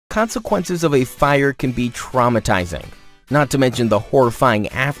Consequences of a fire can be traumatizing, not to mention the horrifying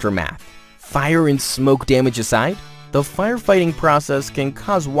aftermath. Fire and smoke damage aside, the firefighting process can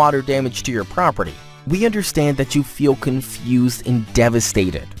cause water damage to your property. We understand that you feel confused and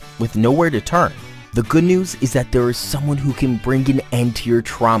devastated, with nowhere to turn. The good news is that there is someone who can bring an end to your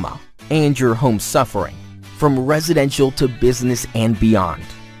trauma and your home suffering. From residential to business and beyond,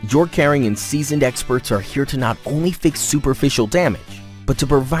 your caring and seasoned experts are here to not only fix superficial damage, but to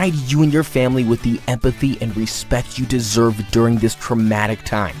provide you and your family with the empathy and respect you deserve during this traumatic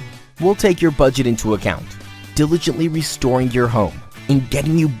time. We'll take your budget into account, diligently restoring your home and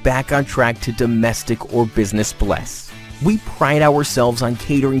getting you back on track to domestic or business bliss. We pride ourselves on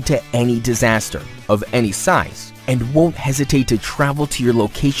catering to any disaster of any size and won't hesitate to travel to your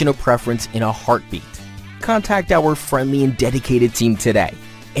location of preference in a heartbeat. Contact our friendly and dedicated team today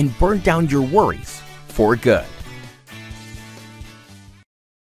and burn down your worries for good.